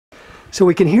So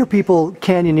we can hear people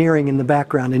canyoneering in the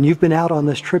background, and you've been out on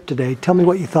this trip today. Tell me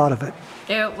what you thought of it.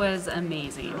 It was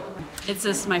amazing. It's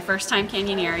just my first time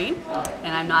canyoneering,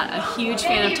 and I'm not a huge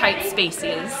fan of tight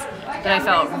spaces, but I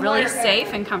felt really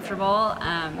safe and comfortable,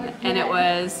 and it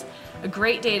was a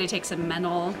great day to take some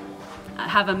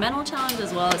have a mental challenge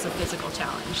as well as a physical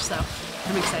challenge. So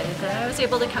I'm excited that I was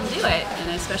able to come do it,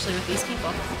 and especially with these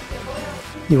people.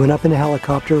 You went up in a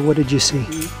helicopter. What did you see?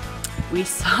 We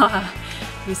saw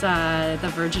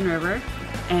the Virgin River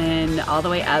and all the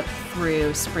way up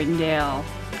through Springdale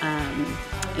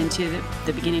into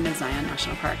the beginning of Zion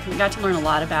National Park. We got to learn a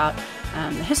lot about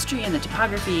the history and the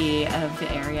topography of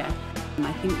the area.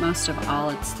 I think most of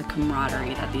all it's the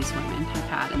camaraderie that these women have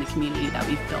had and the community that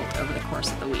we've built over the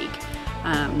course of the week.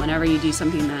 Whenever you do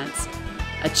something that's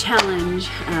a challenge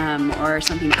or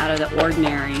something out of the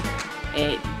ordinary,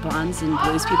 it bonds and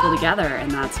glues people together, and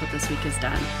that's what this week has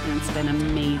done. And it's been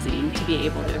amazing to be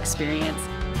able to experience.